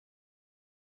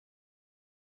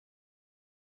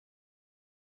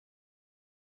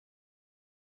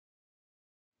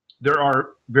there are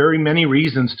very many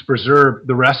reasons to preserve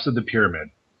the rest of the pyramid.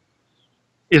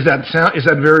 Is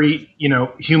that very,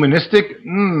 humanistic?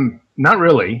 Not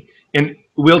really. And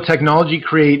will technology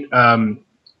create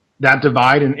that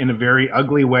divide in a very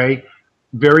ugly way?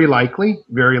 Very likely,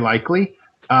 very likely.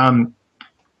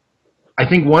 I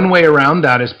think one way around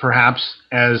that is perhaps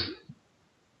as,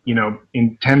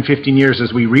 in 10, 15 years,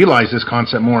 as we realize this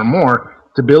concept more and more,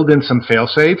 to build in some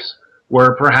fail-safes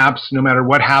where perhaps no matter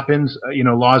what happens,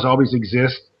 laws always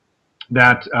exist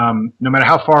that no matter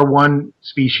how far one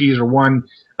species or one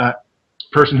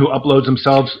person who uploads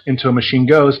themselves into a machine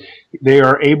goes, they're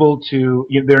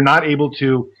not able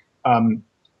to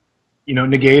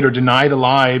negate or deny the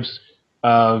lives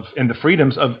of and the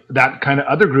freedoms of that kind of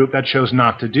other group that chose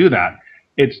not to do that.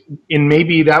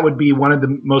 Maybe that would be one of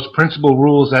the most principal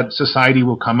rules that society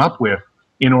will come up with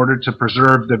in order to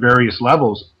preserve the various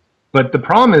levels. But the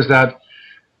problem is that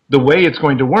the way it's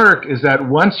going to work is that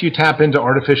once you tap into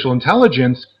artificial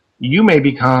intelligence, you may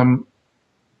become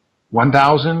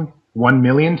 1,000, 1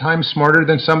 million times smarter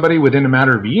than somebody within a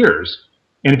matter of years.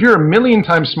 And if you're a million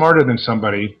times smarter than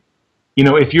somebody,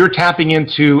 if you're tapping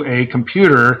into a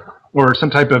computer or some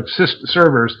type of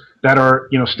servers that are,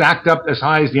 stacked up as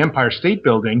high as the Empire State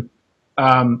Building,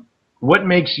 what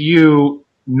makes you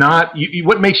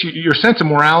your sense of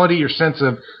morality, your sense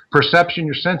of perception,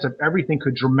 your sense of everything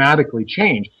could dramatically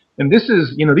change. And this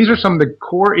is, these are some of the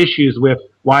core issues with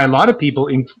why a lot of people,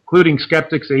 including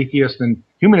skeptics, atheists, and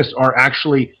humanists, are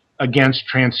actually against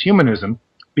transhumanism,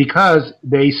 because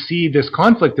they see this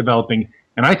conflict developing.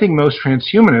 And I think most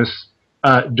transhumanists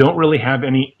don't really have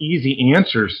any easy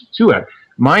answers to it.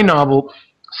 My novel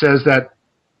says that,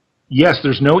 yes,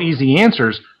 there's no easy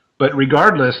answers, but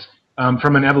regardless,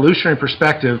 from an evolutionary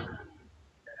perspective,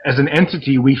 as an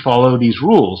entity, we follow these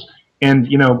rules. And,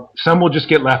 some will just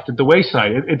get left at the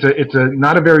wayside. It's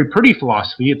not a very pretty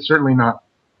philosophy. It's certainly not,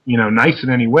 nice in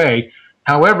any way.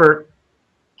 However,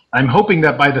 I'm hoping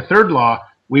that by the third law,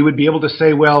 we would be able to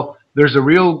say, well, there's a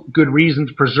real good reason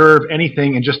to preserve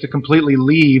anything and just to completely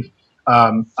leave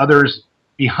others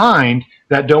behind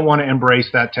that don't want to embrace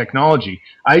that technology.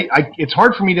 It's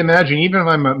hard for me to imagine, even if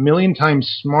I'm a million times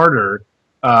smarter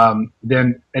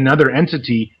than another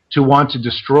entity, to want to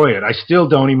destroy it. I still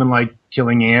don't even like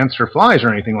killing ants or flies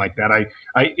or anything like that.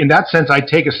 In that sense, I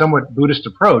take a somewhat Buddhist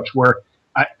approach where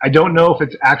I don't know if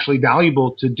it's actually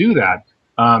valuable to do that.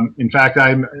 In fact,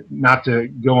 I'm not to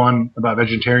go on about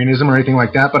vegetarianism or anything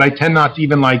like that, but I tend not to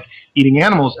even like eating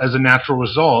animals as a natural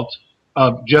result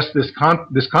of just this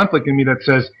conflict in me that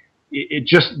says it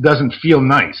just doesn't feel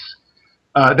nice.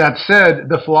 That said,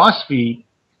 the philosophy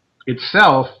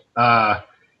itself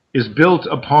is built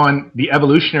upon the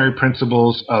evolutionary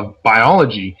principles of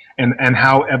biology and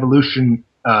how evolution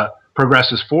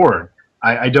progresses forward.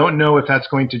 I don't know if that's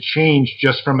going to change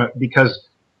just because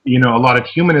a lot of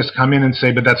humanists come in and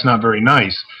say, but that's not very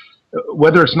nice.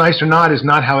 Whether it's nice or not is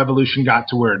not how evolution got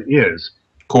to where it is.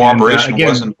 Cooperation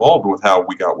was involved with how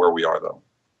we got where we are, though.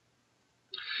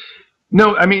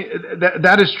 No, I mean,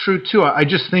 that is true, too. I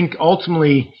just think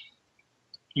ultimately,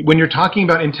 when you're talking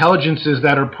about intelligences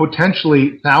that are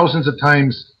potentially thousands of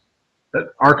times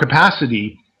our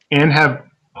capacity and have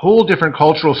whole different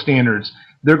cultural standards,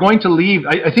 they're going to leave.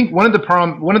 I think one of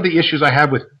the issues I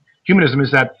have with humanism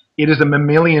is that it is a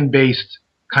mammalian-based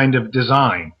kind of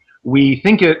design. We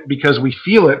think it because we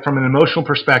feel it from an emotional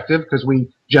perspective, because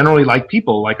we generally like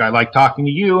people. Like, I like talking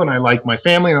to you, and I like my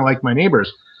family, and I like my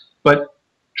neighbors. But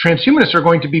transhumanists are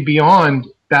going to be beyond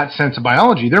that sense of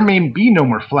biology. There may be no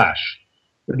more flesh.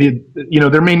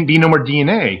 There may be no more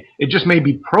DNA. It just may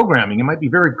be programming. It might be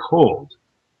very cold.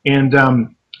 And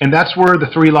that's where the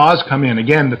three laws come in.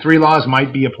 Again, the three laws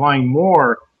might be applying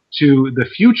more to the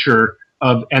future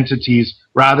of entities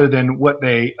rather than what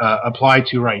they apply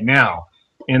to right now.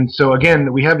 And so,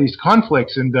 again, we have these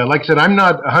conflicts. And like I said, I'm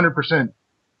not 100%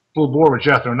 full bore with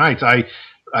Jethro Knights.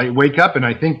 I wake up and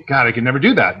I think, God, I could never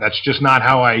do that. That's just not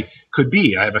how I could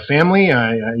be. I have a family.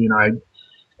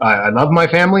 I love my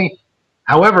family.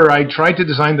 However, I tried to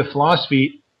design the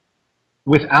philosophy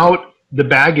without the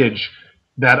baggage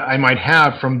that I might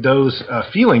have from those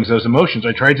feelings, those emotions.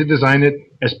 I tried to design it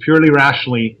as purely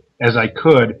rationally as I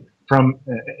could from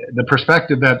the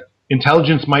perspective that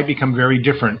intelligence might become very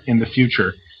different in the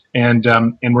future. And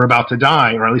we're about to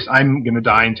die, or at least I'm going to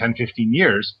die in 10, 15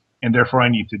 years, and therefore I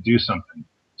need to do something.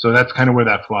 So that's kind of where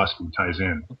that philosophy ties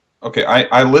in. Okay,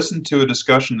 I listened to a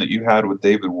discussion that you had with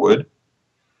David Wood,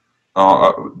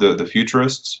 the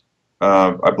futurists.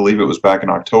 I believe it was back in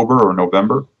October or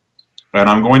November, and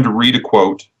I'm going to read a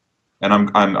quote, and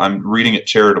I'm reading it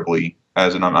charitably,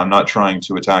 as in I'm not trying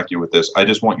to attack you with this. I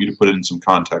just want you to put it in some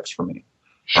context for me.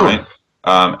 Sure. All right?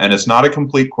 And it's not a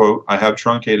complete quote. I have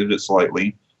truncated it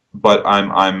slightly, but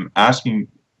I'm asking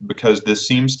because this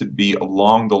seems to be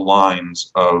along the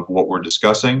lines of what we're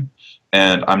discussing,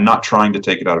 and I'm not trying to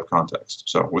take it out of context.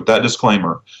 So with that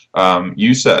disclaimer,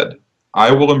 you said,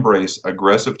 I will embrace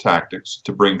aggressive tactics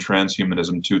to bring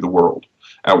transhumanism to the world.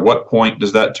 At what point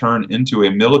does that turn into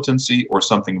a militancy or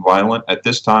something violent? At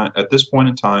this point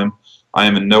in time, I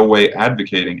am in no way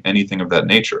advocating anything of that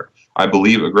nature. I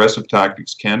believe aggressive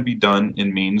tactics can be done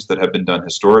in means that have been done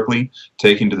historically,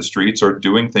 taking to the streets or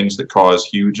doing things that cause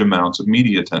huge amounts of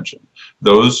media attention.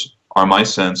 Those are my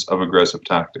sense of aggressive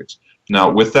tactics. Now,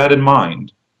 with that in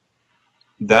mind,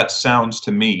 that sounds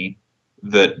to me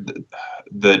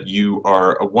that you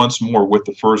are once more, with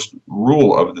the first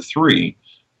rule of the three,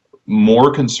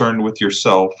 more concerned with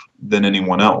yourself than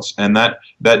anyone else, and that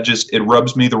just, it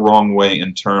rubs me the wrong way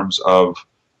in terms of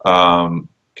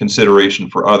consideration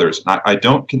for others. I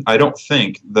don't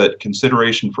think that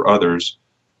consideration for others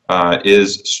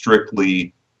is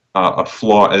strictly a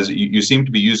flaw, as you seem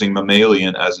to be using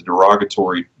mammalian as a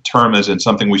derogatory term, as in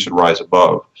something we should rise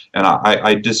above. And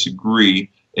I disagree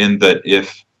in that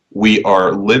if we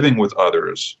are living with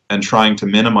others and trying to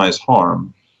minimize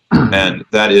harm, and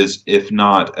that is, if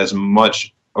not as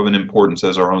much of an importance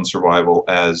as our own survival,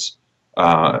 as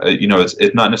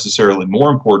it's not necessarily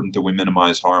more important that we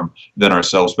minimize harm than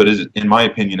ourselves, but is, in my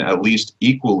opinion, at least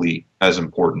equally as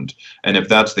important. And if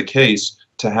that's the case,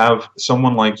 to have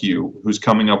someone like you who's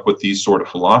coming up with these sort of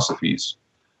philosophies,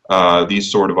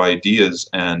 these sort of ideas,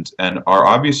 and are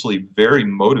obviously very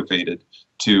motivated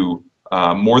to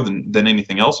more than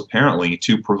anything else, apparently,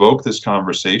 to provoke this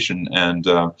conversation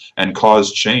and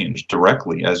cause change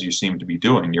directly, as you seem to be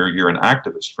doing. You're an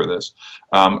activist for this.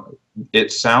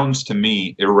 It sounds to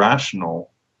me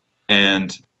irrational,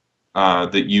 and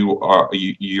that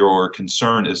your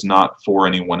concern is not for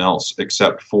anyone else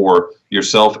except for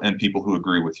yourself and people who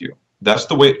agree with you. That's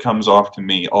the way it comes off to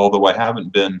me, although I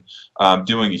haven't been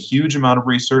doing a huge amount of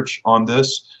research on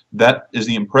this. That is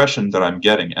the impression that I'm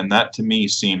getting, and that to me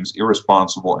seems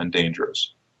irresponsible and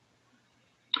dangerous.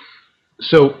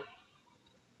 So,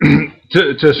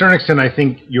 to a certain extent, I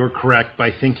think you're correct by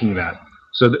thinking that.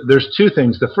 So there's two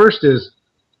things. The first is,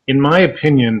 in my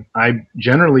opinion, I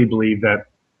generally believe that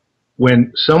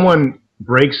when someone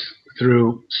breaks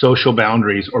through social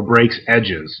boundaries or breaks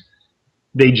edges,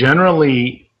 they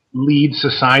generally lead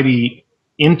society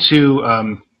into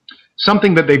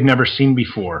something that they've never seen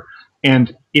before.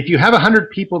 And if you have 100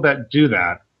 people that do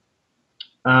that,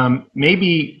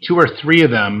 maybe 2 or 3 of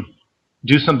them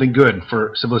do something good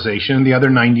for civilization, and the other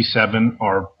 97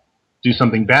 do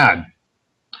something bad.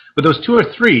 But those 2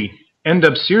 or 3 end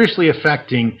up seriously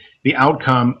affecting the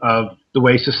outcome of the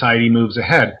way society moves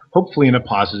ahead, hopefully in a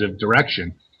positive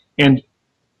direction. And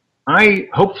I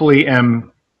hopefully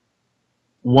am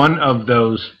one of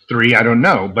those 3, I don't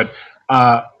know, but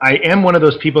I am one of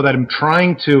those people that am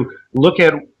trying to look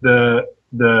at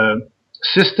the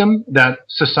system that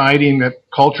society and that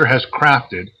culture has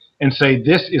crafted and say,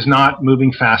 this is not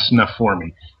moving fast enough for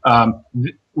me.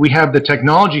 We have the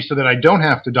technology so that I don't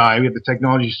have to die. We have the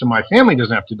technology so my family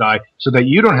doesn't have to die, so that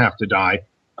you don't have to die,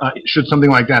 should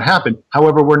something like that happen.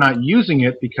 However, we're not using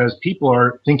it because people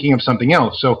are thinking of something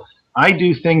else. So I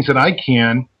do things that I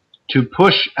can to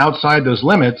push outside those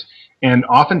limits, and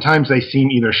oftentimes they seem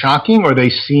either shocking or they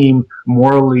seem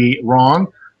morally wrong.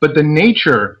 But the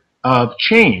nature of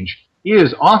change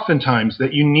is oftentimes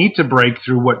that you need to break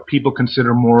through what people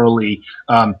consider morally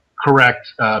correct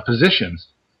positions.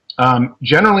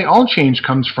 Generally, all change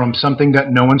comes from something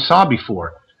that no one saw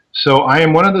before. So I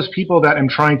am one of those people that am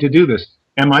trying to do this.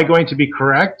 Am I going to be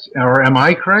correct, or am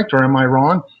I correct, or am I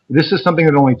wrong? This is something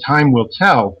that only time will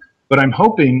tell. But I'm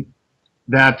hoping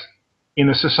that in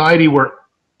a society where,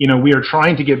 we are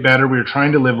trying to get better, we are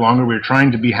trying to live longer, we are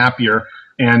trying to be happier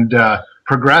and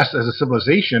progress as a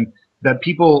civilization, that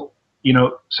people,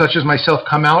 such as myself,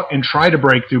 come out and try to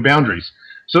break through boundaries.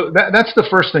 So that's the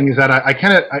first thing, is that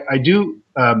I do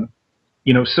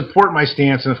support my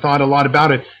stance and have thought a lot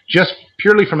about it, just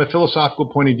purely from a philosophical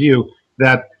point of view,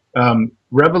 that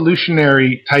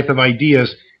revolutionary type of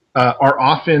ideas are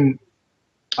often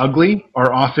ugly,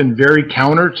 are often very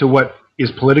counter to what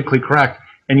is politically correct,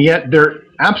 and yet they're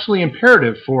absolutely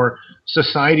imperative for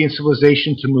society and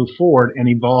civilization to move forward and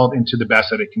evolve into the best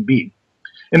that it can be.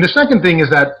 And the second thing is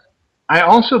that I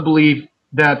also believe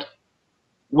that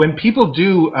when people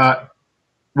do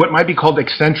what might be called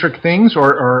eccentric things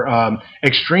or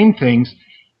extreme things,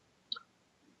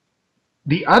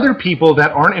 the other people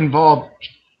that aren't involved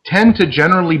tend to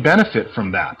generally benefit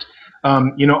from that.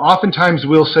 You know, oftentimes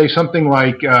we'll say something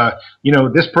like, you know,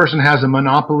 this person has a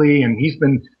monopoly and he's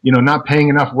been, you know, not paying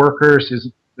enough workers,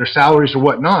 their salaries or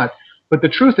whatnot. But the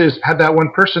truth is, had that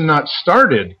one person not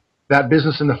started that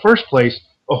business in the first place,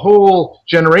 a whole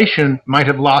generation might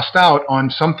have lost out on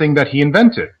something that he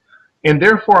invented. And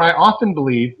therefore, I often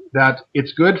believe that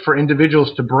it's good for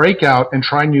individuals to break out and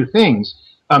try new things.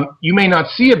 You may not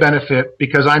see a benefit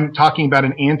because I'm talking about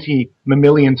an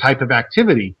anti-mammalian type of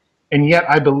activity. And yet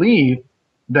I believe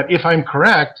that if I'm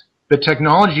correct, the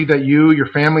technology that you, your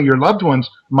family, your loved ones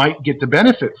might get to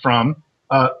benefit from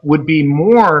would be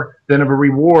more than of a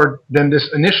reward than this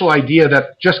initial idea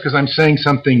that just because I'm saying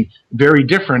something very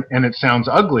different and it sounds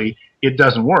ugly, it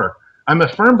doesn't work. I'm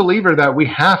a firm believer that we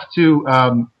have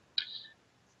to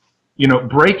you know,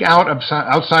 break out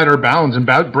outside our bounds and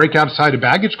break outside of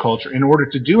baggage culture in order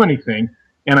to do anything.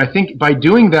 And I think by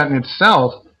doing that in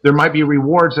itself, there might be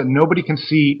rewards that nobody can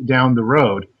see down the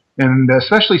road. And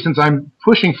especially since I'm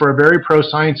pushing for a very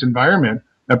pro-science environment,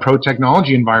 a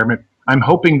pro-technology environment, I'm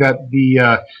hoping that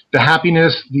the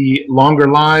happiness, the longer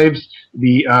lives,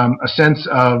 a sense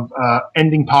of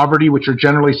ending poverty, which are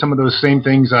generally some of those same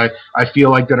things I feel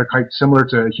like that are quite similar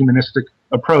to a humanistic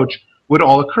approach, would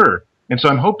all occur. And so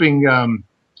I'm hoping,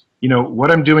 you know,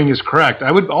 what I'm doing is correct.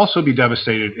 I would also be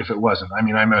devastated if it wasn't. I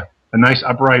mean, I'm a nice,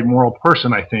 upright, moral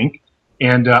person, I think.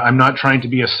 And I'm not trying to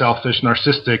be a selfish,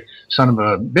 narcissistic son of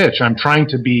a bitch. I'm trying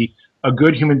to be a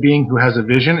good human being who has a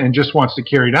vision and just wants to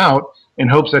carry it out in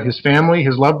hopes that his family,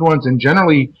 his loved ones, and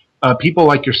generally people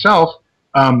like yourself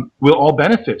will all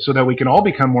benefit so that we can all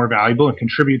become more valuable and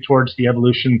contribute towards the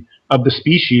evolution of the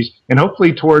species and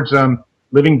hopefully towards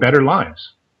living better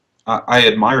lives. I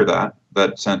admire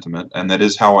that sentiment, and that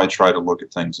is how I try to look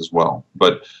at things as well.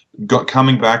 But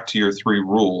coming back to your 3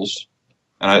 rules,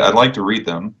 and I'd like to read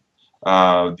them.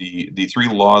 The 3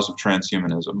 laws of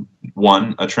transhumanism.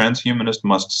 1, a transhumanist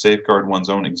must safeguard one's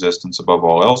own existence above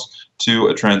all else. 2,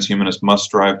 a transhumanist must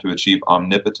strive to achieve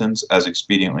omnipotence as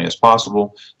expediently as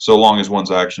possible, so long as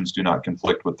one's actions do not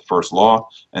conflict with the first law.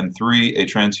 And 3, a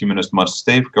transhumanist must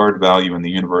safeguard value in the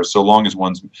universe, so long as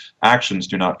one's actions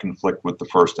do not conflict with the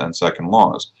first and second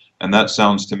laws. And that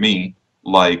sounds to me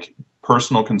like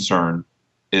personal concern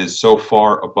is so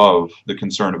far above the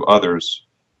concern of others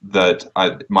that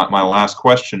my last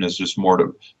question is just more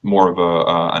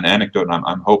of an anecdote, and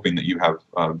I'm hoping that you have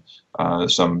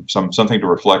something to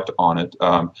reflect on it.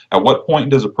 At what point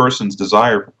does a person's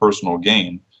desire for personal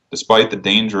gain, despite the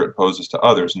danger it poses to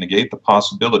others, negate the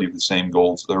possibility of the same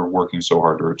goals they're working so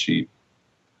hard to achieve?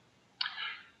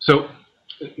 So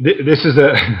this is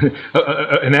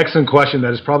an excellent question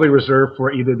that is probably reserved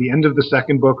for either the end of the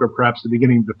 2nd book or perhaps the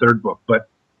beginning of the 3rd book. But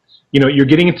you know, you're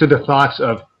getting into the thoughts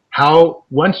of how,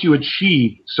 once you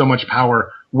achieve so much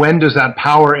power, when does that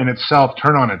power in itself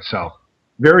turn on itself?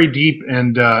 Very deep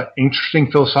and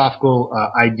interesting philosophical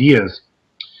ideas.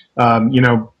 You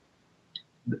know,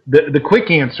 the quick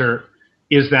answer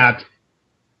is that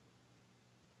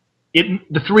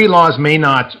the 3 laws may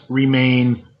not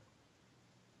remain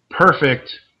perfect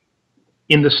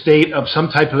in the state of some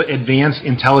type of advanced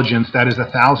intelligence that is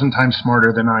 1,000 times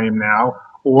smarter than I am now,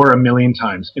 or 1,000,000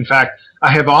 times. In fact,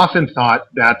 I have often thought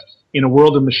that in a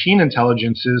world of machine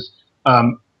intelligences,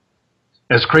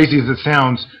 as crazy as it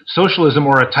sounds, socialism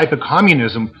or a type of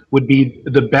communism would be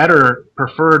the better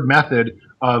preferred method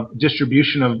of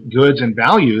distribution of goods and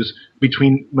values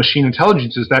between machine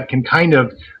intelligences that can kind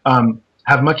of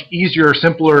have much easier,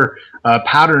 simpler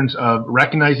patterns of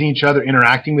recognizing each other,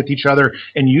 interacting with each other,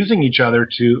 and using each other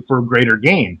for greater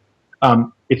gain.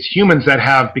 It's humans that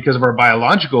have, because of our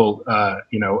biological,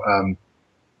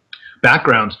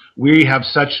 backgrounds, we have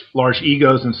such large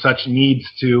egos and such needs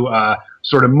to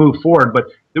sort of move forward, but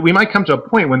we might come to a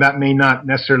point when that may not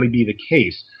necessarily be the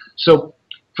case. So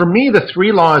for me, the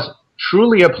 3 laws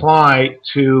truly apply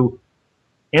to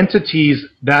entities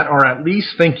that are at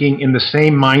least thinking in the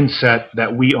same mindset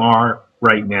that we are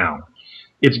right now.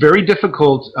 It's very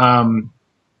difficult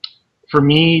for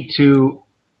me to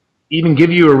even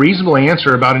give you a reasonable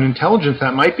answer about an intelligence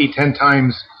that might be 10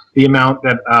 times the amount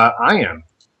that I am.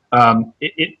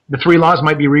 The 3 laws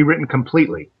might be rewritten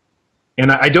completely.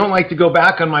 And I don't like to go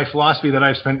back on my philosophy that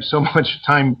I've spent so much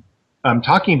time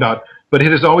talking about, but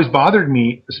it has always bothered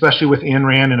me, especially with Ayn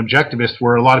Rand and Objectivist,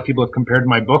 where a lot of people have compared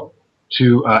my book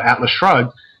to Atlas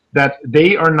Shrugged, that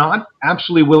they are not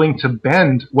absolutely willing to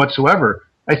bend whatsoever.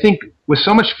 I think with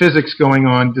so much physics going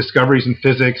on, discoveries in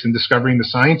physics and discovering the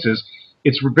sciences,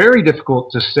 it's very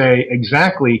difficult to say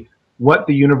exactly what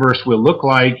the universe will look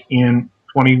like in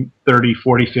 20, 30,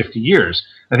 40, 50 years.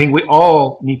 I think we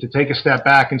all need to take a step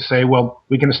back and say, well,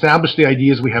 we can establish the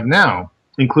ideas we have now,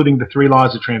 including the 3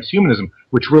 laws of transhumanism,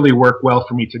 which really work well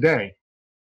for me today.